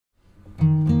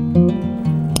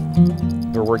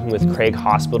working with Craig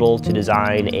Hospital to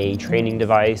design a training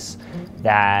device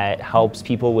that helps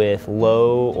people with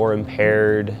low or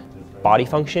impaired body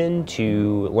function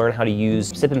to learn how to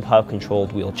use sip and puff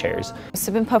controlled wheelchairs.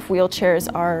 Sip and puff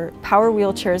wheelchairs are power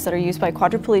wheelchairs that are used by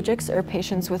quadriplegics or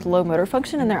patients with low motor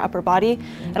function in their upper body.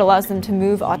 It allows them to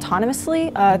move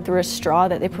autonomously through a straw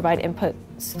that they provide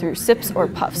inputs through sips or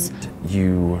puffs.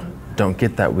 You don't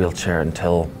get that wheelchair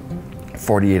until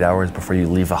 48 hours before you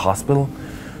leave the hospital,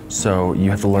 so you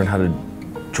have to learn how to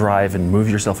drive and move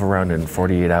yourself around in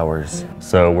 48 hours.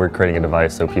 So we're creating a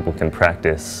device so people can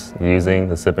practice using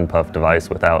the sip and puff device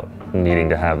without needing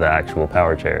to have the actual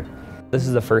power chair. This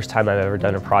is the first time I've ever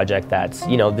done a project that's,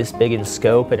 this big in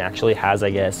scope and actually has, I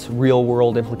guess, real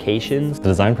world implications. The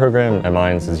design program at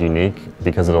Mines is unique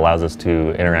because it allows us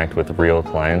to interact with real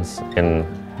clients in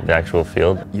the actual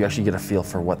field. You actually get a feel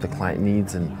for what the client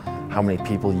needs and how many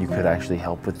people you could actually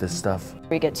help with this stuff.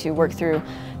 We get to work through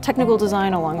technical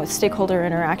design along with stakeholder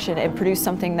interaction and produce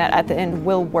something that at the end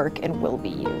will work and will be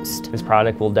used. This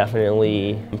product will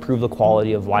definitely improve the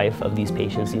quality of life of these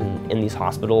patients in these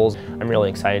hospitals. I'm really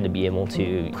excited to be able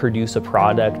to produce a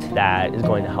product that is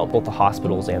going to help both the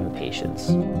hospitals and the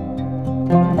patients.